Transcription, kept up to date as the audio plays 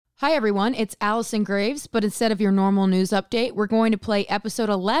Hi, everyone. It's Allison Graves, but instead of your normal news update, we're going to play episode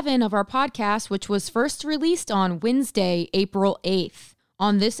 11 of our podcast, which was first released on Wednesday, April 8th.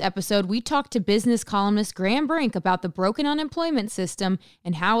 On this episode, we talked to business columnist Graham Brink about the broken unemployment system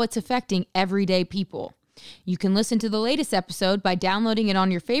and how it's affecting everyday people. You can listen to the latest episode by downloading it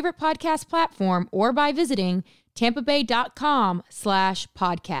on your favorite podcast platform or by visiting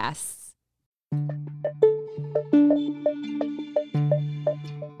tampabay.com/podcasts.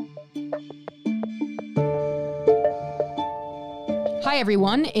 Hi,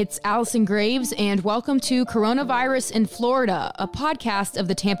 everyone. It's Allison Graves, and welcome to Coronavirus in Florida, a podcast of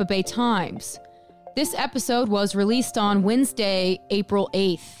the Tampa Bay Times. This episode was released on Wednesday, April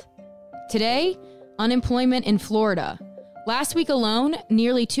 8th. Today, unemployment in Florida. Last week alone,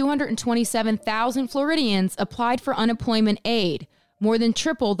 nearly 227,000 Floridians applied for unemployment aid, more than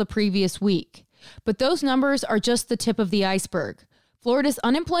triple the previous week. But those numbers are just the tip of the iceberg. Florida's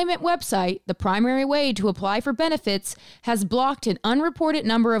unemployment website, the primary way to apply for benefits, has blocked an unreported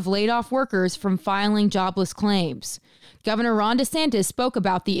number of laid-off workers from filing jobless claims. Governor Ron DeSantis spoke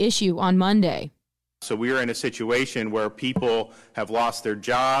about the issue on Monday. So we are in a situation where people have lost their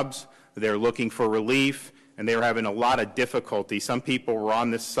jobs, they're looking for relief, and they're having a lot of difficulty. Some people were on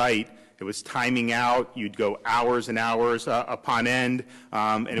this site. It was timing out. You'd go hours and hours upon end,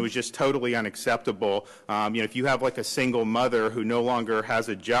 and it was just totally unacceptable. If you have like a single mother who no longer has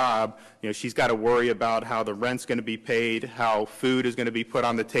a job, she's got to worry about how the rent's going to be paid, how food is going to be put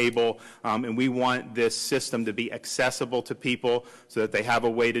on the table, and we want this system to be accessible to people so that they have a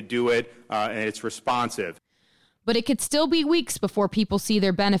way to do it, and it's responsive. But it could still be weeks before people see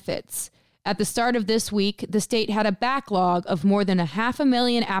their benefits. At the start of this week, the state had a backlog of more than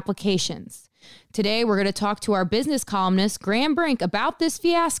 500,000 applications. Today, we're going to talk to our business columnist, Graham Brink, about this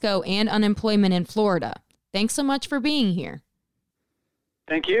fiasco and unemployment in Florida. Thanks so much for being here.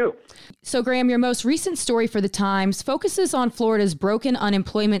 Thank you. So, Graham, your most recent story for the Times focuses on Florida's broken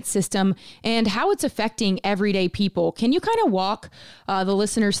unemployment system and how it's affecting everyday people. Can you kind of walk the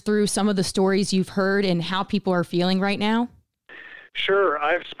listeners through some of the stories you've heard and how people are feeling right now? Sure.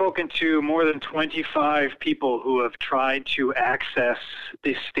 I've spoken to more than 25 people who have tried to access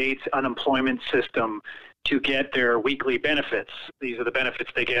the state's unemployment system to get their weekly benefits. These are the benefits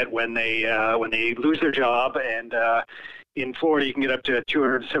they get when they lose their job, and in Florida you can get up to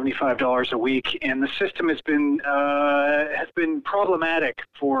 $275 a week. And the system has been problematic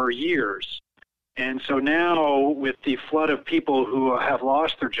for years. And so now, with the flood of people who have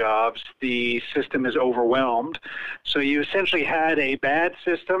lost their jobs, the system is overwhelmed. So you essentially had a bad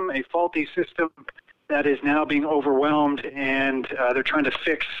system, a faulty system that is now being overwhelmed, and they're trying to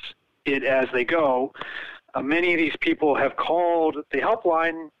fix it as they go. Many of these people have called the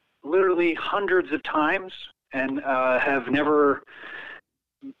helpline literally hundreds of times and have never...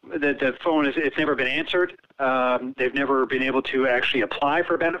 The phone it's never been answered. They've never been able to actually apply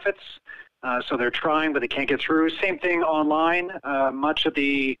for benefits. So they're trying, but they can't get through. Same thing online. Much of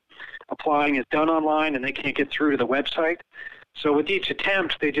the applying is done online, and they can't get through to the website. So with each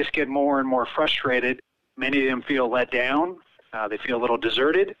attempt, they just get more and more frustrated. Many of them feel let down. They feel a little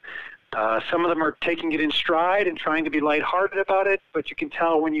deserted. Some of them are taking it in stride and trying to be lighthearted about it, but you can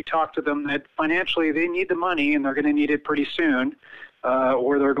tell when you talk to them that financially they need the money, and they're going to need it pretty soon,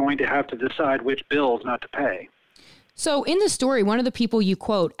 or they're going to have to decide which bills not to pay. So in the story, one of the people you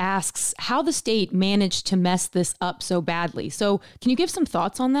quote asks how the state managed to mess this up so badly. So can you give some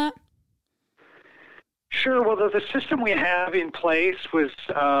thoughts on that? Sure. Well, the system we have in place was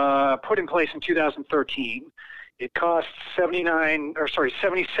put in place in 2013. It cost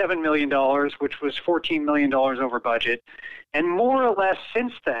 $77 million, which was $14 million over budget. And more or less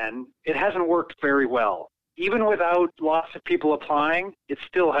since then, it hasn't worked very well. Even without lots of people applying, it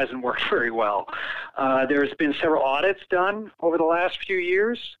still hasn't worked very well. There's been several audits done over the last few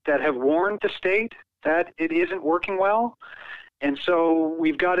years that have warned the state that it isn't working well. And so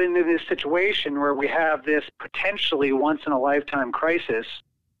we've got into this situation where we have this potentially once-in-a-lifetime crisis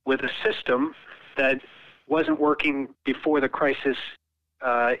with a system that wasn't working before the crisis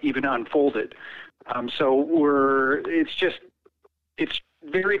even unfolded. It's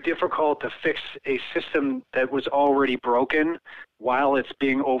very difficult to fix a system that was already broken while it's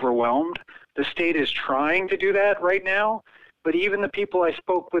being overwhelmed. The state is trying to do that right now, but even the people I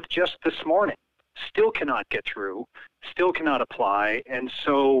spoke with just this morning still cannot get through, still cannot apply, and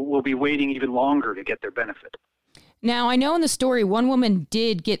so will be waiting even longer to get their benefit. Now, I know in the story, one woman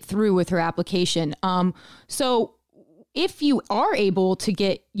did get through with her application. So if you are able to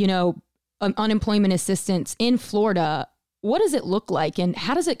get, unemployment assistance in Florida, what does it look like and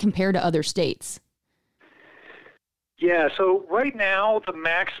how does it compare to other states? Yeah, so right now the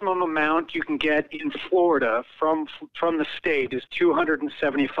maximum amount you can get in Florida from the state is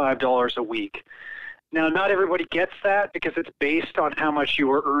 $275 a week. Now, not everybody gets that because it's based on how much you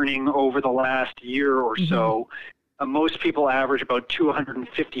were earning over the last year or so. Most people average about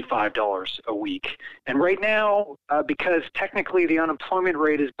 $255 a week. And right now, because technically the unemployment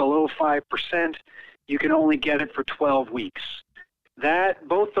rate is below 5%, you can only get it for 12 weeks.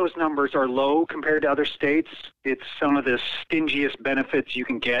 Both those numbers are low compared to other states. It's some of the stingiest benefits you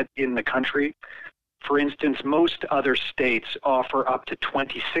can get in the country. For instance, most other states offer up to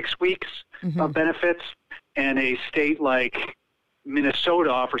 26 weeks of benefits, and a state like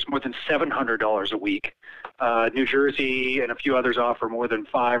Minnesota offers more than $700 a week. New Jersey and a few others offer more than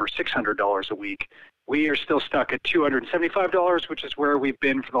 $500 or $600 a week. We are still stuck at $275, which is where we've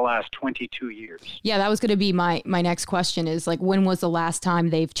been for the last 22 years. Yeah, that was going to be my next question is like, when was the last time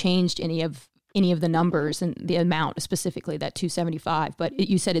they've changed any of the numbers and the amount specifically, that 275? But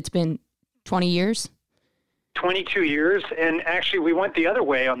you said it's been 20 years? 22 years, and actually we went the other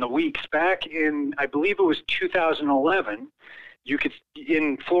way on the weeks. Back in, I believe it was 2011,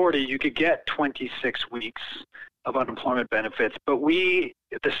 in Florida, you could get 26 weeks of unemployment benefits, but the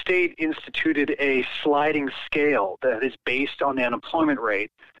state instituted a sliding scale that is based on the unemployment rate.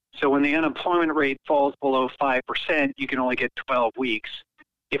 So when the unemployment rate falls below 5%, you can only get 12 weeks.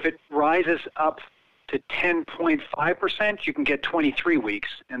 If it rises up to 10.5%, you can get 23 weeks,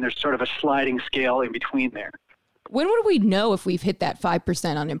 and there's sort of a sliding scale in between there. When would we know if we've hit that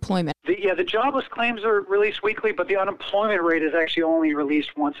 5% unemployment? The jobless claims are released weekly, but the unemployment rate is actually only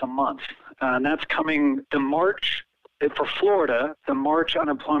released once a month. And that's coming for Florida, the March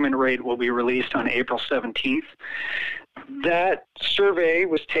unemployment rate will be released on April 17th. That survey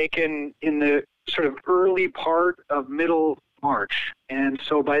was taken in the sort of early part of middle March. And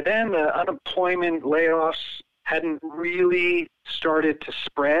so by then, the unemployment layoffs hadn't really started to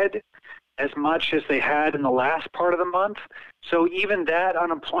spread as much as they had in the last part of the month. So even that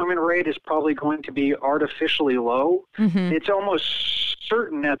unemployment rate is probably going to be artificially low. It's almost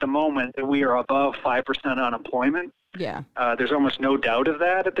certain at the moment that we are above 5% unemployment. Yeah. There's almost no doubt of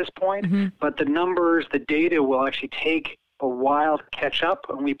that at this point. But the data will actually take a while to catch up,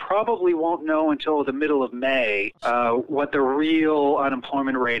 and we probably won't know until the middle of May what the real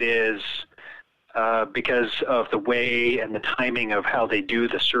unemployment rate is because of the way and the timing of how they do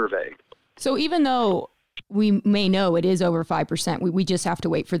the survey. So even though we may know it is over 5%, we just have to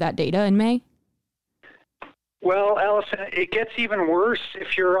wait for that data in May? Well, Allison, it gets even worse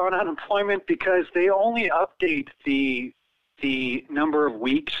if you're on unemployment because they only update the number of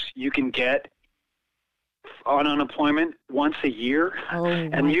weeks you can get on unemployment once a year.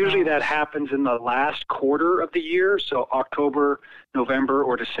 And usually that happens in the last quarter of the year, so October, November,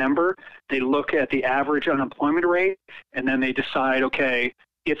 or December. They look at the average unemployment rate, and then they decide, okay,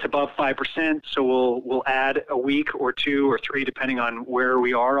 it's above 5%, so we'll add a week or two or three, depending on where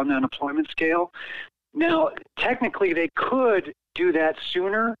we are on the unemployment scale. Now, technically, they could do that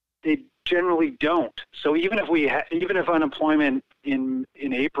sooner. They generally don't. So even if unemployment in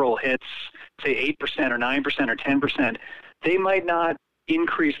April hits, say, 8% or 9% or 10%, they might not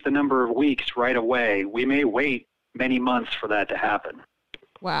increase the number of weeks right away. We may wait many months for that to happen.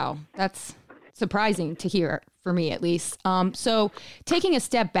 Wow, that's surprising to hear, for me at least. So taking a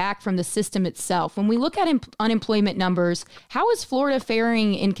step back from the system itself, when we look at unemployment numbers, how is Florida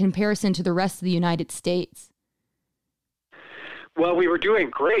faring in comparison to the rest of the United States? Well, we were doing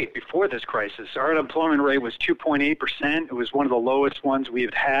great before this crisis. Our unemployment rate was 2.8%. It was one of the lowest ones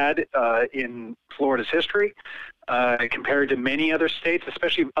we've had in Florida's history. Compared to many other states,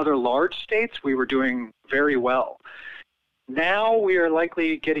 especially other large states, we were doing very well. Now we are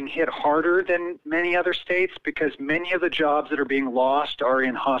likely getting hit harder than many other states because many of the jobs that are being lost are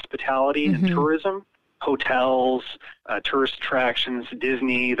in hospitality and tourism, hotels, tourist attractions,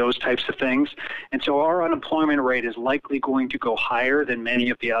 Disney, those types of things. And so our unemployment rate is likely going to go higher than many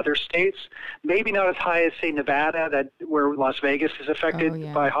of the other states. Maybe not as high as, say, Nevada, where Las Vegas is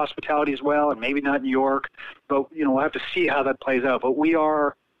affected by hospitality as well, and maybe not New York. But, we'll have to see how that plays out. But we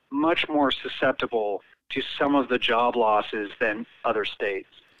are much more susceptible to some of the job losses than other states.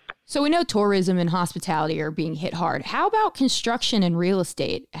 So we know tourism and hospitality are being hit hard. How about construction and real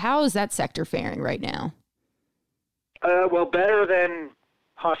estate? How is that sector faring right now? Well, better than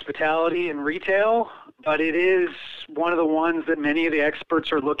hospitality and retail, but it is one of the ones that many of the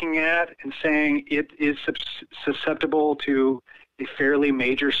experts are looking at and saying it is susceptible to a fairly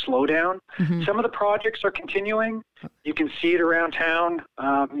major slowdown. Mm-hmm. Some of the projects are continuing. You can see it around town.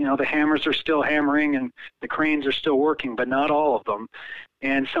 The hammers are still hammering and the cranes are still working, but not all of them.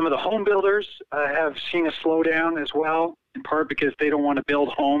 And some of the home builders have seen a slowdown as well, in part because they don't want to build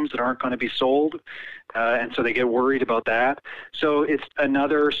homes that aren't going to be sold. And so they get worried about that. So it's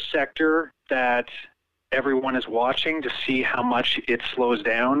another sector that everyone is watching to see how much it slows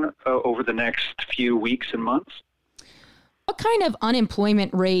down over the next few weeks and months. What kind of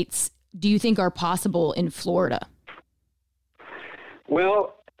unemployment rates do you think are possible in Florida?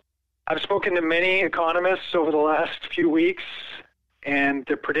 Well, I've spoken to many economists over the last few weeks, and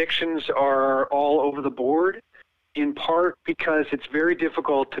the predictions are all over the board, in part because it's very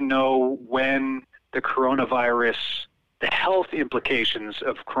difficult to know when the health implications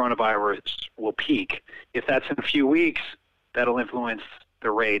of coronavirus will peak. If that's in a few weeks, that'll influence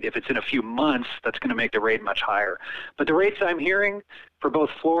the rate. If it's in a few months, that's going to make the rate much higher. But the rates I'm hearing for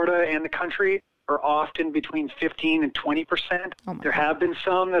both Florida and the country are often between 15 and 20%. There have been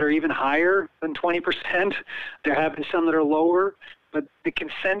some that are even higher than 20%. There have been some that are lower. But the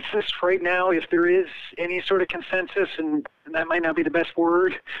consensus right now, if there is any sort of consensus, and that might not be the best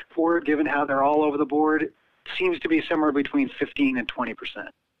word for it given how they're all over the board, seems to be somewhere between 15 and 20%.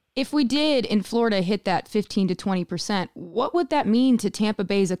 If we did in Florida hit that 15 to 20%, what would that mean to Tampa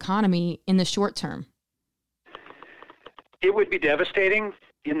Bay's economy in the short term? It would be devastating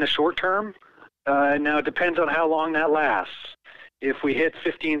in the short term. Now, it depends on how long that lasts. If we hit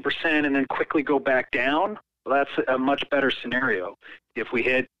 15% and then quickly go back down, well, that's a much better scenario. If we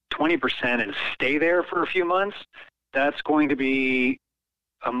hit 20% and stay there for a few months, that's going to be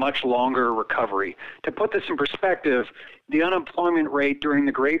a much longer recovery. To put this in perspective, the unemployment rate during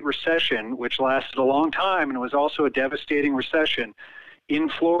the Great Recession, which lasted a long time and was also a devastating recession, in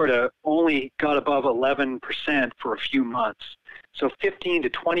Florida only got above 11% for a few months. So 15 to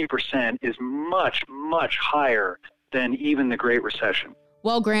 20% is much, much higher than even the Great Recession.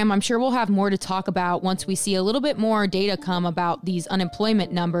 Well, Graham, I'm sure we'll have more to talk about once we see a little bit more data come about these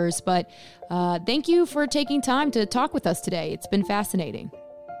unemployment numbers. But thank you for taking time to talk with us today. It's been fascinating.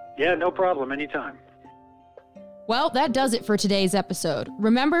 Yeah, no problem. Anytime. Well, that does it for today's episode.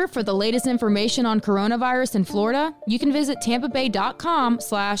 Remember, for the latest information on coronavirus in Florida, you can visit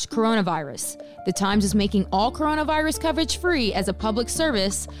tampabay.com/coronavirus. The Times is making all coronavirus coverage free as a public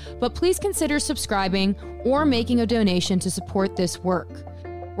service, but please consider subscribing or making a donation to support this work.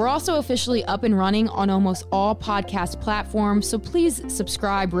 We're also officially up and running on almost all podcast platforms, so please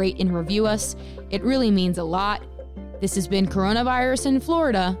subscribe, rate, and review us. It really means a lot. This has been Coronavirus in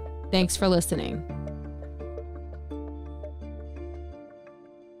Florida. Thanks for listening.